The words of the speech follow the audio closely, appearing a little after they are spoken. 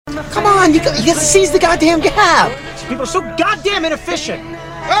Come on, you got to seize the goddamn gap. People are so goddamn inefficient.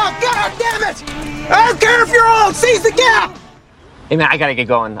 Oh, God damn it! I don't care if you're old, seize the gap! Hey, man, I gotta get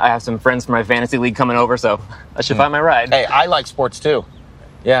going. I have some friends from my fantasy league coming over, so I should find my ride. Hey, I like sports too.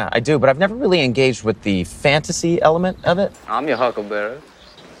 Yeah, I do, but I've never really engaged with the fantasy element of it. I'm your huckleberry.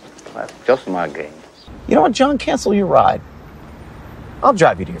 That's just my game. You know what, John? Cancel your ride. I'll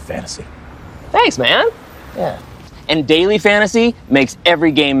drive you to your fantasy. Thanks, man. Yeah. And daily fantasy makes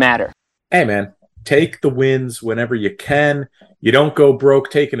every game matter. Hey, man, take the wins whenever you can. You don't go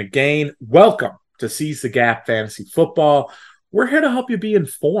broke taking a gain. Welcome to Seize the Gap Fantasy Football. We're here to help you be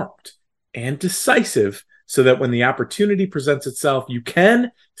informed and decisive so that when the opportunity presents itself, you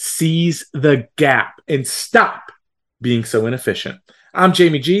can seize the gap and stop being so inefficient. I'm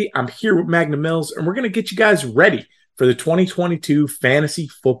Jamie G. I'm here with Magna Mills, and we're going to get you guys ready for the 2022 fantasy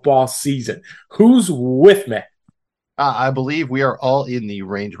football season. Who's with me? I believe we are all in the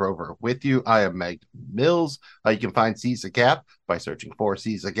Range Rover with you. I am Meg Mills. You can find Seize the Gap by searching for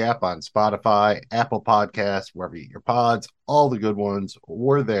Seize the Gap on Spotify, Apple Podcasts, wherever you get your pods. All the good ones.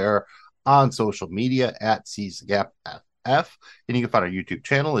 We're there on social media at Seize the Gap FF. And you can find our YouTube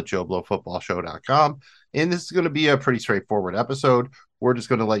channel at JoeBlowFootballShow.com. And this is going to be a pretty straightforward episode. We're just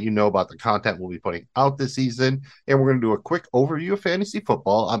going to let you know about the content we'll be putting out this season. And we're going to do a quick overview of fantasy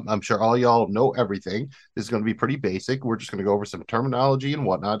football. I'm sure all y'all know everything. This is going to be pretty basic. We're just going to go over some terminology and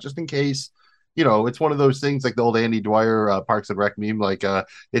whatnot, just in case, you know, it's one of those things like the old Andy Dwyer Parks and Rec meme, like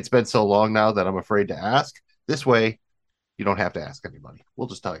it's been so long now that I'm afraid to ask. This way, you don't have to ask anybody. We'll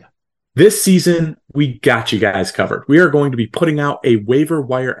just tell you. This season, we got you guys covered. We are going to be putting out a waiver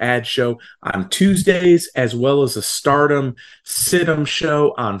wire ad show on Tuesdays, as well as a Stardom Sit-em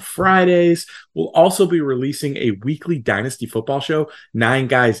show on Fridays. We'll also be releasing a weekly Dynasty football show, 9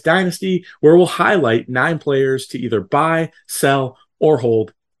 Guys Dynasty, where we'll highlight 9 players to either buy, sell, or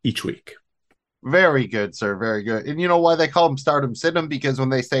hold each week. Very good, sir. Very good. And you know why they call them Stardom Sit-em? Because when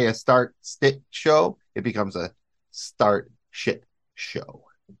they say a start sit show, it becomes a start shit show.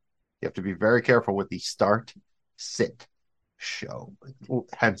 You have to be very careful with the start sit show.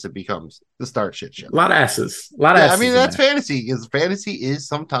 Hence, it becomes the start shit show. A lot of S's. A lot of S's. I mean, that's fantasy. Because fantasy is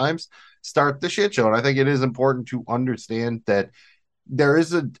sometimes start the shit show. And I think it is important to understand that there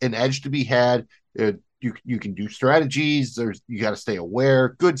is an edge to be had. You can do strategies. You got to stay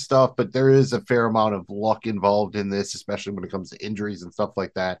aware. Good stuff. But there is a fair amount of luck involved in this, especially when it comes to injuries and stuff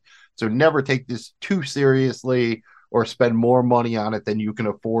like that. So never take this too seriously or spend more money on it than you can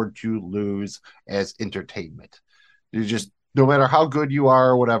afford to lose as entertainment. You just, no matter how good you are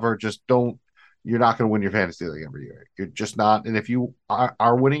or whatever, just don't, you're not going to win your fantasy league every year. You're just not. And if you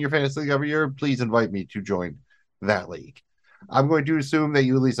are winning your fantasy league every year, please invite me to join that league. I'm going to assume that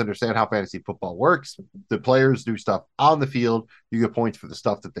you at least understand how fantasy football works. The players do stuff on the field. You get points for the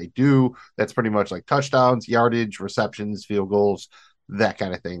stuff that they do. That's pretty much like touchdowns, yardage, receptions, field goals, that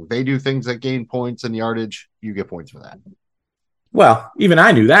kind of thing. They do things that gain points and yardage. You get points for that. Well, even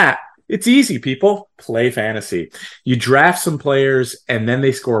I knew that. It's easy, people. Play fantasy. You draft some players, and then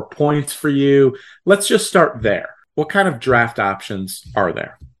they score points for you. Let's just start there. What kind of draft options are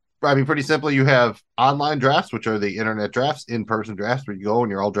there? I mean, pretty simply, you have online drafts, which are the internet drafts, in-person drafts, where you go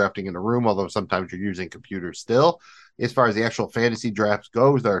and you're all drafting in a room, although sometimes you're using computers still. As far as the actual fantasy drafts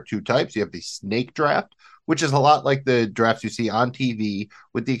goes, there are 2 types. You have the snake draft, which is a lot like the drafts you see on TV,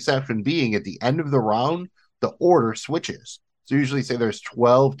 with the exception being at the end of the round, the order switches. So usually say there's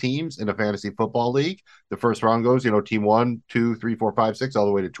 12 teams in a fantasy football league. The first round goes, team 1, 2, 3, 4, 5, 6, all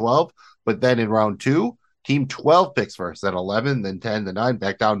the way to 12. But then in round 2, team 12 picks first, then 11, then 10, then 9,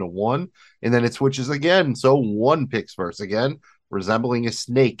 back down to 1. And then it switches again. So 1 picks first again, resembling a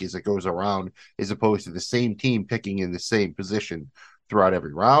snake as it goes around, as opposed to the same team picking in the same position throughout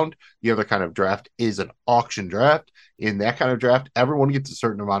every round. The other kind of draft is an auction draft. In that kind of draft, everyone gets a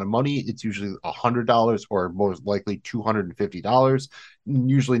certain amount of money. It's usually $100 or most likely $250.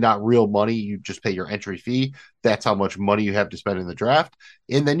 Usually not real money. You just pay your entry fee. That's how much money you have to spend in the draft.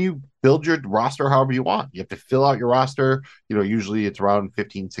 And then you build your roster however you want. You have to fill out your roster. Usually it's around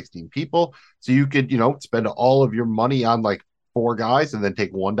 15, 16 people. So you could, spend all of your money on like 4 guys and then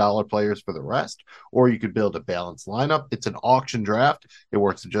take $1 players for the rest, or you could build a balanced lineup. It's an auction draft. It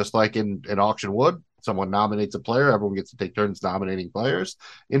works just like in an auction would. Someone nominates a player, everyone gets to take turns nominating players,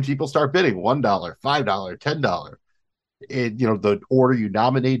 and people start bidding $1, $5, $10. The order you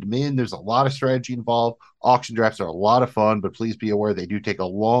nominate them in, there's a lot of strategy involved. Auction drafts are a lot of fun, but please be aware they do take a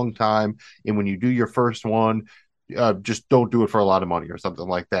long time. And when you do your first one, just don't do it for a lot of money or something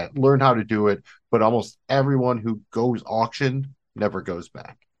like that. Learn how to do it, but almost everyone who goes auction never goes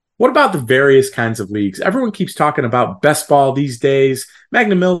back. What about the various kinds of leagues? Everyone keeps talking about best ball these days.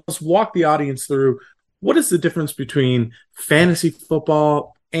 Magnum Mills, walk the audience through what is the difference between fantasy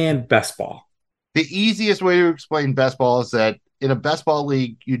football and best ball? The easiest way to explain best ball is that in a best ball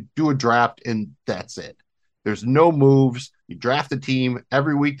league, you do a draft and that's it. There's no moves. You draft a team.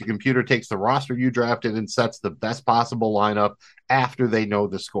 Every week, the computer takes the roster you drafted and sets the best possible lineup after they know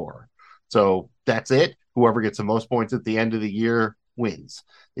the score. So that's it. Whoever gets the most points at the end of the year wins.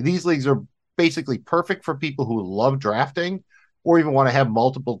 And these leagues are basically perfect for people who love drafting or even want to have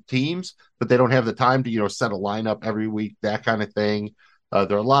multiple teams, but they don't have the time to, set a lineup every week, that kind of thing.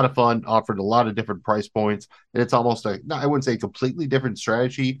 They're a lot of fun, offered a lot of different price points, and it's almost I wouldn't say a completely different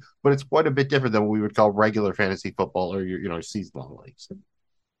strategy, but it's quite a bit different than what we would call regular fantasy football or your season-long leagues.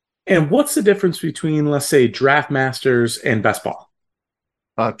 And what's the difference between, let's say, Draft Masters and best ball?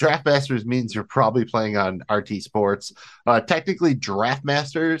 Draft Masters means you're probably playing on RT Sports. Technically, Draft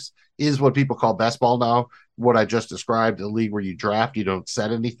Masters is what people call best ball now. What I just described, a league where you draft, you don't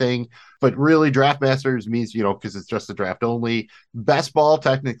set anything. But really, Draft Masters means, because it's just a draft only. Best ball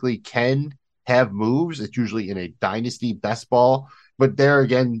technically can have moves. It's usually in a dynasty best ball. But there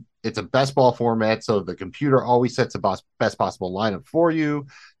again, it's a best ball format, so the computer always sets a best possible lineup for you,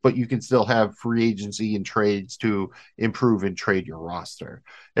 but you can still have free agency and trades to improve and trade your roster.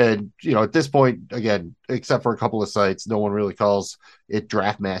 And, at this point, again, except for a couple of sites, no one really calls it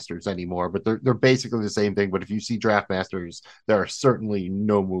Draft Masters anymore, but they're basically the same thing. But if you see Draft Masters, there are certainly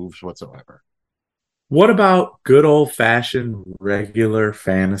no moves whatsoever. What about good old-fashioned regular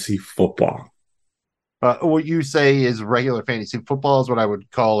fantasy football? What you say is regular fantasy football is what I would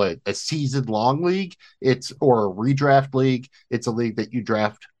call a season-long league. Or a redraft league. It's a league that you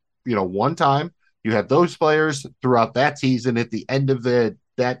draft, one time. You have those players throughout that season. At the end of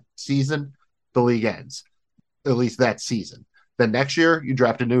that season, the league ends. At least that season. Then next year, you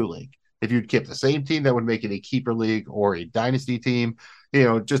draft a new league. If you'd keep the same team, that would make it a keeper league or a dynasty team.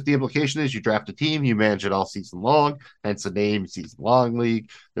 Just the implication is you draft a team, you manage it all season long, hence the name season long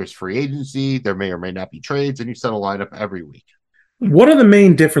league. There's free agency, there may or may not be trades, and you set a lineup every week. What are the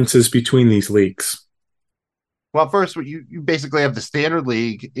main differences between these leagues? Well, first, you basically have the standard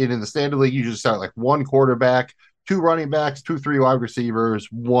league. And in the standard league, you just start like one quarterback, two running backs, 2-3 wide receivers,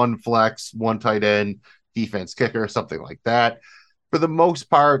 one flex, one tight end, defense kicker, something like that. For the most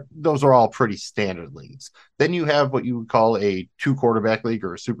part, those are all pretty standard leagues. Then you have what you would call a 2-quarterback league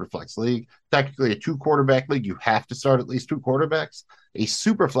or a super flex league. Technically, a 2-quarterback league, you have to start at least 2 quarterbacks. A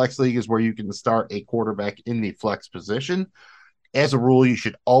super flex league is where you can start a quarterback in the flex position. As a rule, you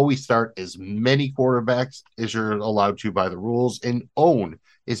should always start as many quarterbacks as you're allowed to by the rules and own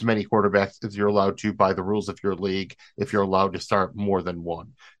as many quarterbacks as you're allowed to by the rules of your league if you're allowed to start more than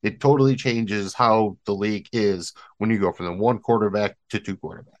one. It totally changes how the league is when you go from the 1 quarterback to 2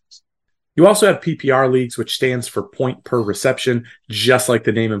 quarterbacks. You also have PPR leagues, which stands for point per reception. Just like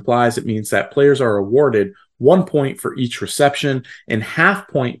the name implies, it means that players are awarded 1 point for each reception. In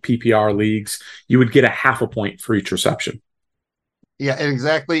half-point PPR leagues, you would get a half a point for each reception. Yeah,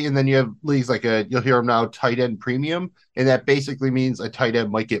 exactly. And then you have leagues like you'll hear them now, tight end premium. And that basically means a tight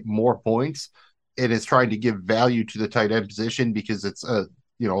end might get more points. And it's trying to give value to the tight end position because it's a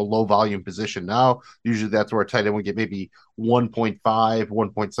low volume position now. Usually that's where a tight end would get maybe 1.5,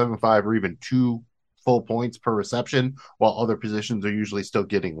 1.75, or even 2 full points per reception, while other positions are usually still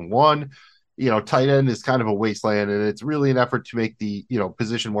getting 1. Tight end is kind of a wasteland, and it's really an effort to make the,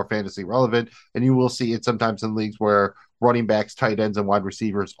 position more fantasy relevant. And you will see it sometimes in leagues where running backs, tight ends, and wide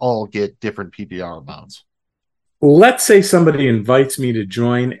receivers all get different PPR amounts. Let's say somebody invites me to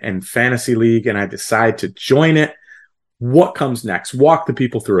join in fantasy league and I decide to join it. What comes next? Walk the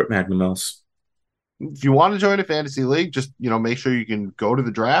people through it, Magnum Mills. If you want to join a fantasy league, just, make sure you can go to the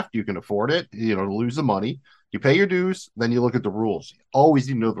draft. You can afford it, to lose the money. You pay your dues, then you look at the rules. You always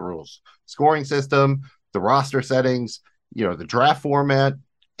need to know the rules. Scoring system, the roster settings, the draft format,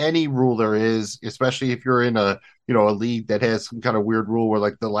 any rule there is, especially if you're in a league that has some kind of weird rule where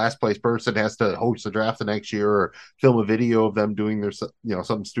like the last place person has to host the draft the next year or film a video of them doing their,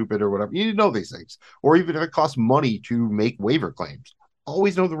 something stupid or whatever. You need to know these things. Or even if it costs money to make waiver claims,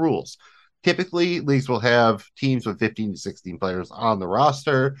 always know the rules. Typically, leagues will have teams with 15 to 16 players on the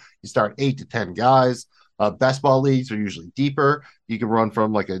roster. You start 8 to 10 guys. Best ball leagues are usually deeper. You can run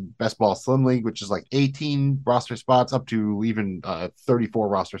from like a best ball slim league, which is like 18 roster spots up to even 34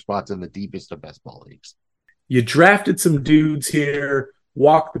 roster spots in the deepest of best ball leagues. You drafted some dudes here,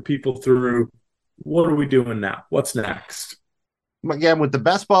 walk the people through. What are we doing now? What's next? Again, with the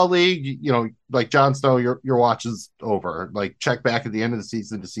best ball league, like Jon Snow, your watch is over. Like check back at the end of the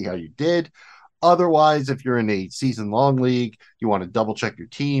season to see how you did. Otherwise, if you're in a season-long league, you want to double-check your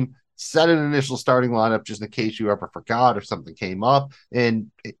team, set an initial starting lineup just in case you ever forgot or something came up,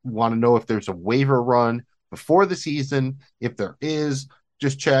 and want to know if there's a waiver run before the season. If there is,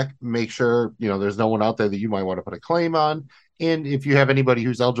 just check, make sure, there's no one out there that you might want to put a claim on. And if you have anybody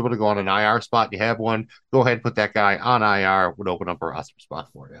who's eligible to go on an IR spot, you have one, go ahead and put that guy on IR. Would open up a roster spot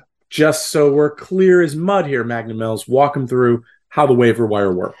for you. Just so we're clear as mud here, Magnum Mills, walk them through how the waiver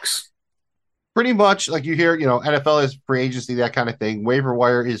wire works. Pretty much like you hear, NFL is free agency, that kind of thing. Waiver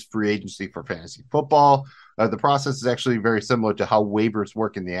wire is free agency for fantasy football. The process is actually very similar to how waivers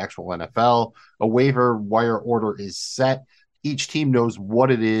work in the actual NFL. A waiver wire order is set. Each team knows what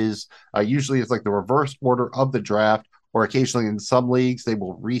it is. Usually it's like the reverse order of the draft, or occasionally in some leagues, they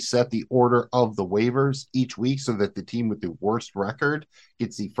will reset the order of the waivers each week so that the team with the worst record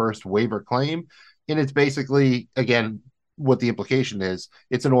gets the first waiver claim. And it's basically, again, what the implication is.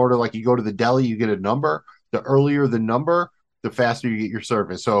 It's an order like you go to the deli, you get a number. The earlier the number, the faster you get your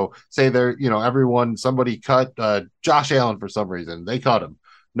service. So say there, somebody cut Josh Allen for some reason. They cut him.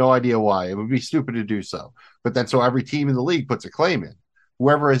 No idea why. It would be stupid to do so. But then so every team in the league puts a claim in.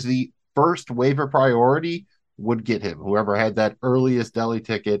 Whoever is the first waiver priority would get him. Whoever had that earliest deli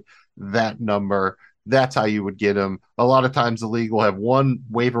ticket, that number, that's how you would get him. A lot of times the league will have one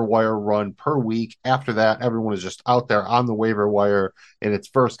waiver wire run per week. After that, everyone is just out there on the waiver wire, and it's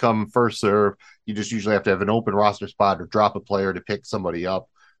first come, first serve. You just usually have to have an open roster spot or drop a player to pick somebody up.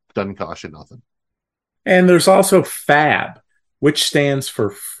 Doesn't cost you nothing. And there's also FAB, which stands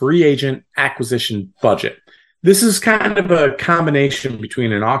for Free Agent Acquisition Budget. This is kind of a combination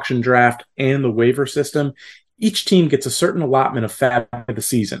between an auction draft and the waiver system. Each team gets a certain allotment of FAB for the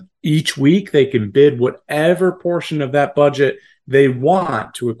season. Each week, they can bid whatever portion of that budget they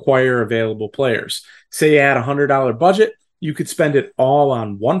want to acquire available players. Say you had a $100 budget, you could spend it all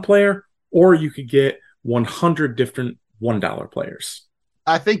on one player, or you could get 100 different $1 players.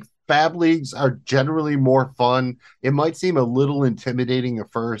 I think FAB leagues are generally more fun. It might seem a little intimidating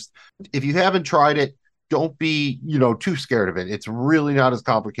at first. If you haven't tried it, don't be, too scared of it. It's really not as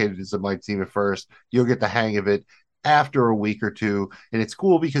complicated as it might seem at first. You'll get the hang of it after a week or two. And it's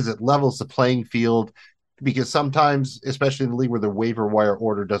cool because it levels the playing field. Because sometimes, especially in the league where the waiver wire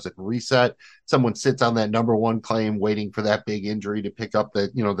order doesn't reset, someone sits on that number one claim waiting for that big injury to pick up the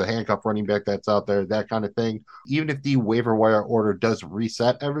handcuff running back that's out there, that kind of thing. Even if the waiver wire order does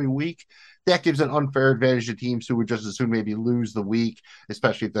reset every week, that gives an unfair advantage to teams who would just as soon maybe lose the week,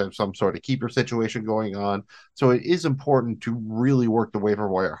 especially if there's some sort of keeper situation going on. So it is important to really work the waiver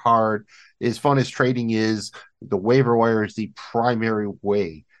wire hard. As fun as trading is, the waiver wire is the primary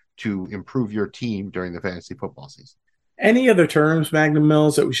way to improve your team during the fantasy football season. Any other terms, Magnum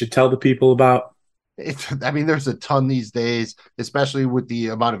Mills, that we should tell the people about? There's a ton these days, especially with the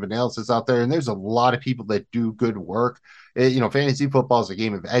amount of analysis out there. And there's a lot of people that do good work. Fantasy football is a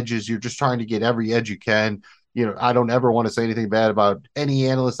game of edges. You're just trying to get every edge you can. I don't ever want to say anything bad about any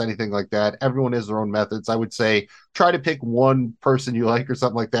analyst, anything like that. Everyone has their own methods. I would say try to pick one person you like or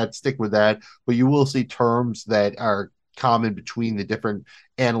something like that. Stick with that. But you will see terms that are common between the different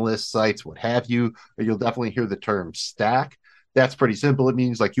analyst sites, what have you. You'll definitely hear the term stack. That's pretty simple. It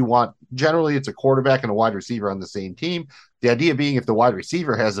means generally it's a quarterback and a wide receiver on the same team. The idea being if the wide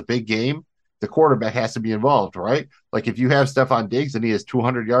receiver has a big game, the quarterback has to be involved, right? Like if you have Stephon Diggs and he has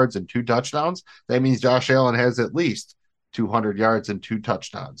 200 yards and 2 touchdowns, that means Josh Allen has at least 200 yards and 2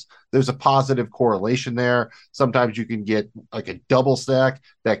 touchdowns. There's a positive correlation there. Sometimes you can get like a double stack.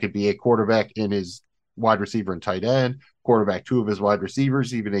 That could be a quarterback in his wide receiver and tight end, quarterback 2 of his wide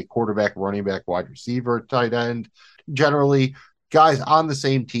receivers, even a quarterback, running back, wide receiver, tight end. Generally, guys on the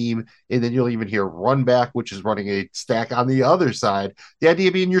same team, and then you'll even hear run back, which is running a stack on the other side. The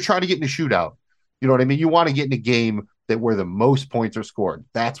idea being you're trying to get in a shootout. You know what I mean? You want to get in a game where the most points are scored.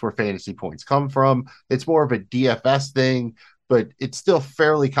 That's where fantasy points come from. It's more of a DFS thing, but it's still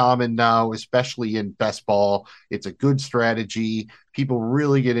fairly common now, especially in best ball. It's a good strategy. People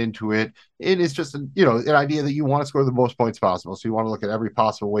really get into it. It is just, an idea that you want to score the most points possible. So you want to look at every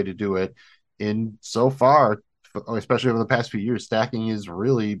possible way to do it. And so far, especially over the past few years, stacking has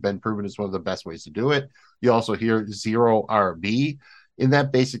really been proven as one of the best ways to do it. You also hear zero RB, and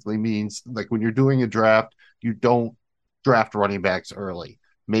that basically means like when you're doing a draft, you don't draft running backs early.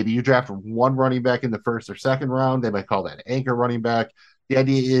 Maybe you draft one running back in the first or second round. They might call that anchor running back. The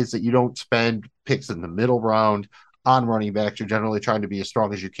idea is that you don't spend picks in the middle round on running backs. You're generally trying to be as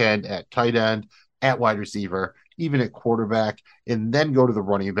strong as you can at tight end, at wide receiver, even at quarterback, and then go to the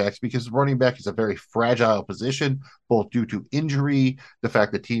running backs because running back is a very fragile position, both due to injury, the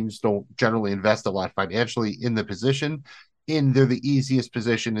fact that teams don't generally invest a lot financially in the position, and they're the easiest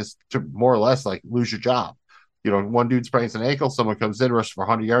position is to more or less like lose your job. One dude sprains an ankle, someone comes in, rushes for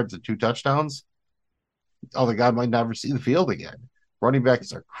 100 yards and 2 touchdowns. Other guy might never see the field again. Running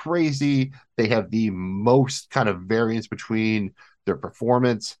backs are crazy. They have the most kind of variance between their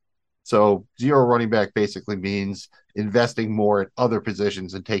performance. So zero running back basically means investing more at other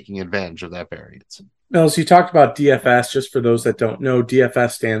positions and taking advantage of that variance. Now, so you talked about DFS. Just for those that don't know,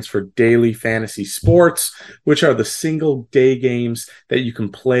 DFS stands for Daily Fantasy Sports, which are the single day games that you can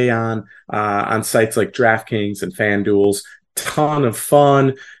play on sites like DraftKings and FanDuel's. Ton of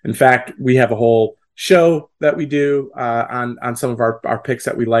fun. In fact, we have a whole show that we do on some of our picks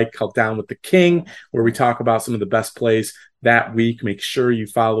that we like called Down with the King, where we talk about some of the best plays that week. Make sure you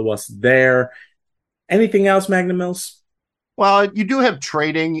follow us there. Anything else, Magnum Mills? Well, you do have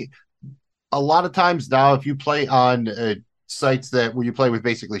trading. A lot of times now, if you play on sites where you play with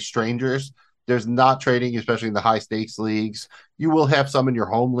basically strangers, there's not trading, especially in the high stakes leagues. You will have some in your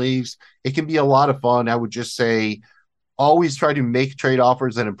home leagues. It can be a lot of fun. I would just say always try to make trade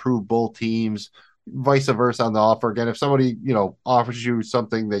offers that improve both teams, vice versa on the offer. Again, if somebody, offers you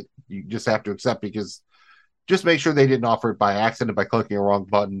something that you just have to accept, because just make sure they didn't offer it by accident by clicking a wrong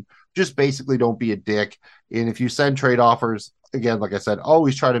button. Just basically don't be a dick. And if you send trade offers, again, like I said,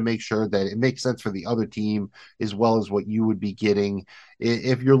 always try to make sure that it makes sense for the other team as well as what you would be getting.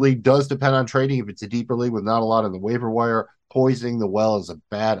 If your league does depend on trading, if it's a deeper league with not a lot on the waiver wire, poisoning the well is a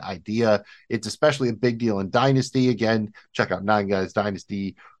bad idea. It's especially a big deal in Dynasty. Again, check out 9Guys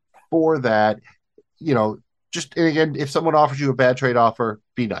Dynasty for that. And again, if someone offers you a bad trade offer,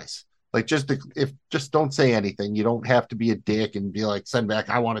 be nice. Like just don't say anything. You don't have to be a dick and be like, send back,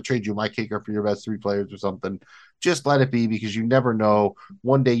 I want to trade you my kicker for your best 3 players or something. Just let it be, because you never know.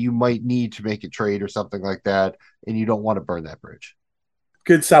 One day you might need to make a trade or something like that, and you don't want to burn that bridge.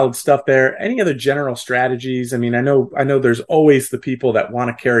 Good, solid stuff there. Any other general strategies? I mean, I know there's always the people that want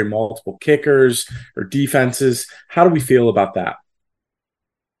to carry multiple kickers or defenses. How do we feel about that?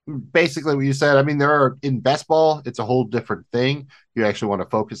 Basically what you said. I mean, in best ball, it's a whole different thing. You actually want to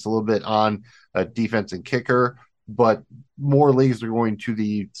focus a little bit on defense and kicker, but more leagues are going to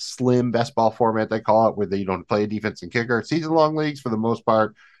the slim best ball format, they call it, where you don't play a defense and kicker. Season long leagues, for the most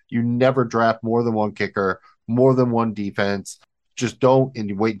part, you never draft more than one kicker, more than one defense. Just don't, and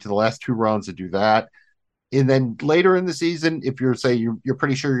you wait until the last 2 rounds to do that. And then later in the season, if you're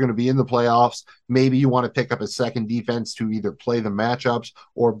pretty sure you're going to be in the playoffs, maybe you want to pick up a second defense to either play the matchups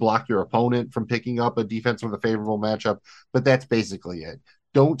or block your opponent from picking up a defense with a favorable matchup. But that's basically it.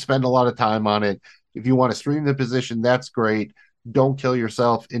 Don't spend a lot of time on it. If you want to stream the position, that's great. Don't kill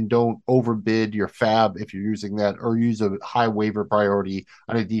yourself, and don't overbid your fab if you're using that, or use a high waiver priority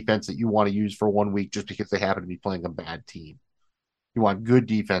on a defense that you want to use for 1 week just because they happen to be playing a bad team. You want good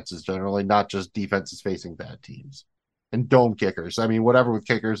defenses generally, not just defenses facing bad teams. And dome kickers. I mean, whatever with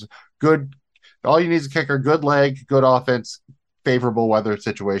kickers, good. All you need is a kicker, good leg, good offense, favorable weather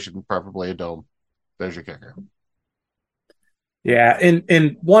situation, preferably a dome. There's your kicker. Yeah,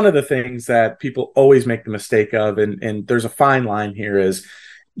 and one of the things that people always make the mistake of, and there's a fine line here, is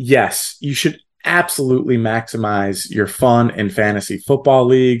yes, you should absolutely maximize your fun in fantasy football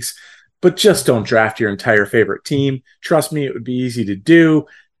leagues, but just don't draft your entire favorite team. Trust me, it would be easy to do.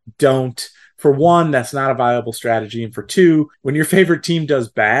 Don't. For one, that's not a viable strategy. And for two, when your favorite team does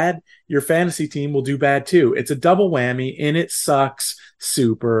bad, your fantasy team will do bad too. It's a double whammy, and it sucks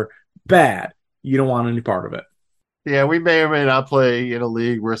super bad. You don't want any part of it. Yeah, we may or may not play in a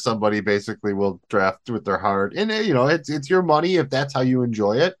league where somebody basically will draft with their heart. And, it's your money. If that's how you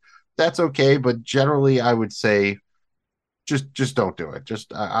enjoy it, that's okay. But generally, I would say just don't do it.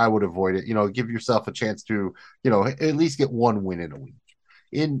 I would avoid it. Give yourself a chance to, at least get 1 win in a week.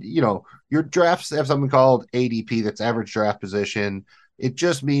 Your drafts have something called ADP, that's average draft position. It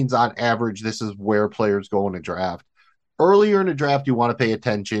just means on average, this is where players go in a draft. Earlier in a draft, you want to pay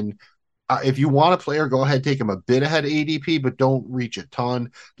attention. If you want a player, go ahead, take him a bit ahead of ADP, but don't reach a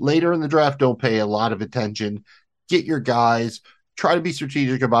ton. Later in the draft, don't pay a lot of attention. Get your guys. Try to be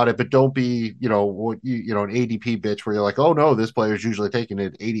strategic about it, but don't be, an ADP bitch where you're like, oh no, this player is usually taken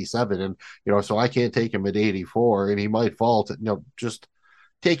at 87, and so I can't take him at 84, and he might fall to, just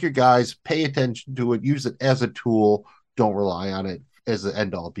take your guys, pay attention to it, use it as a tool. Don't rely on it as the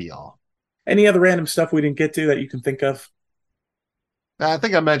end all be all. Any other random stuff we didn't get to that you can think of? I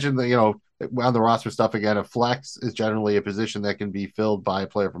think I mentioned that, on the roster stuff again, a flex is generally a position that can be filled by a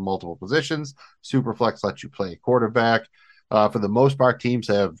player from multiple positions. Super flex lets you play a quarterback. For the most part, teams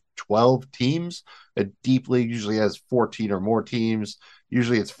have 12 teams. A deep league usually has 14 or more teams.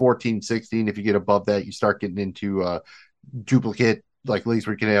 Usually it's 14, 16. If you get above that, you start getting into duplicate, like leagues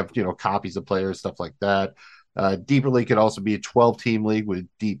where you can have, copies of players, stuff like that. Deeper league could also be a 12-team league with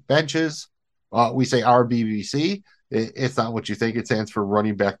deep benches. We say RBBC. It's not what you think. It stands for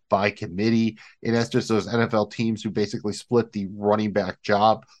running back by committee. And that's just those NFL teams who basically split the running back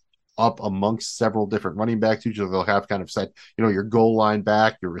job up amongst several different running backs. Usually they'll have kind of set, your goal line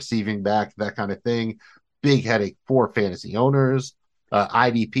back, your receiving back, that kind of thing. Big headache for fantasy owners.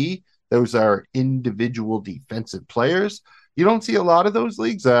 IDP, those are individual defensive players. You don't see a lot of those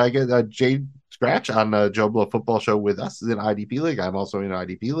leagues. I get Jade Scratch on Joe Blow Football Show with us is an IDP league. I'm also in an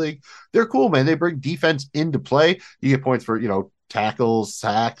IDP league. They're cool, man. They bring defense into play. You get points for, tackles,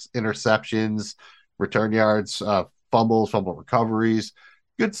 sacks, interceptions, return yards, fumbles, fumble recoveries.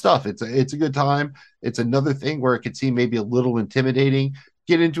 Good stuff. It's a good time. It's another thing where it could seem maybe a little intimidating.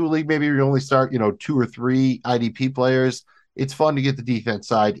 Get into a league, maybe you only start, 2 or 3 IDP players. It's fun to get the defense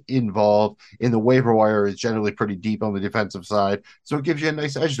side involved, and the waiver wire is generally pretty deep on the defensive side. So it gives you a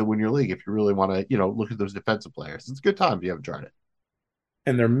nice edge to win your league if you really want to, look at those defensive players. It's a good time if you haven't tried it.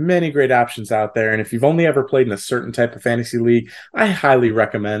 And there are many great options out there. And if you've only ever played in a certain type of fantasy league, I highly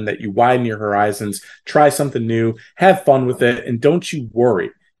recommend that you widen your horizons, try something new, have fun with it, and don't you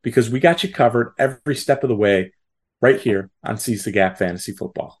worry, because we got you covered every step of the way right here on Seize the Gap Fantasy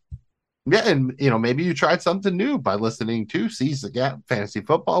Football. Yeah, and maybe you tried something new by listening to Seize the Gap Fantasy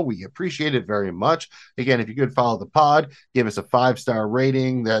Football. We appreciate it very much. Again, if you could follow the pod, give us a 5-star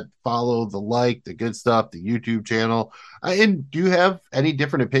rating, follow the good stuff, the YouTube channel. And do you have any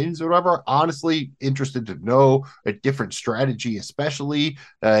different opinions or whatever? Honestly, interested to know a different strategy, especially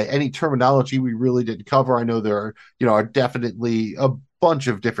any terminology we really didn't cover. I know there are definitely a bunch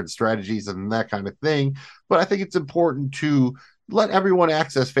of different strategies and that kind of thing, but I think it's important to let everyone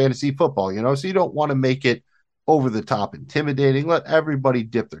access fantasy football, so you don't want to make it over the top intimidating. Let everybody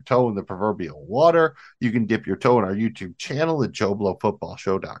dip their toe in the proverbial water. You can dip your toe in our YouTube channel at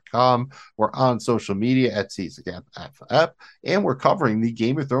JoeBlowFootballShow.com. We're on social media at CSGAPFF, and we're covering the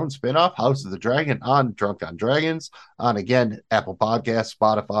Game of Thrones spinoff House of the Dragon on Drunk on Dragons, on, again, Apple Podcasts,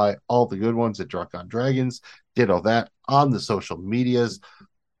 Spotify, all the good ones at Drunk on Dragons. Did all that on the social medias,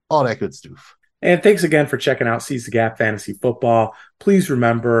 all that good stuff. And thanks again for checking out Seize the Gap Fantasy Football. Please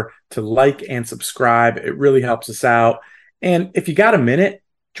remember to like and subscribe. It really helps us out. And if you got a minute,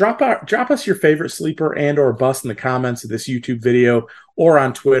 drop us your favorite sleeper and or bust in the comments of this YouTube video or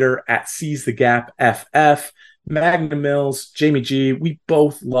on Twitter at SeizeTheGapFF. Magna Mills, Jamie G, we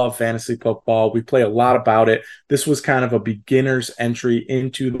both love fantasy football. We play a lot about it. This was kind of a beginner's entry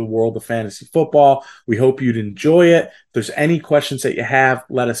into the world of fantasy football. We hope you'd enjoy it. If there's any questions that you have,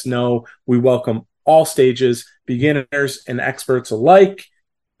 let us know. We welcome all stages, beginners and experts alike.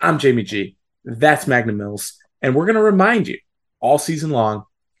 I'm Jamie G. That's Magna Mills. And we're going to remind you all season long,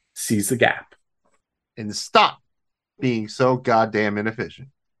 seize the gap. And stop being so goddamn inefficient.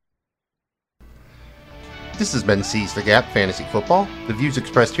 This has been Seize the Gap Fantasy Football. The views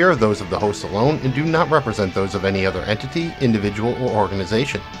expressed here are those of the hosts alone and do not represent those of any other entity, individual, or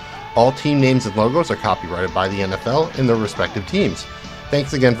organization. All team names and logos are copyrighted by the NFL and their respective teams.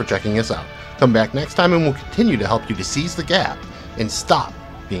 Thanks again for checking us out. Come back next time and we'll continue to help you to seize the gap and stop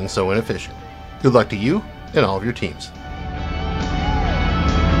being so inefficient. Good luck to you and all of your teams.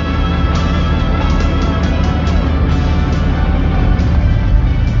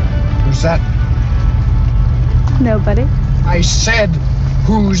 Who's that? Nobody. I said,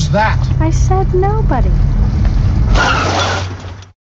 who's that? I said nobody.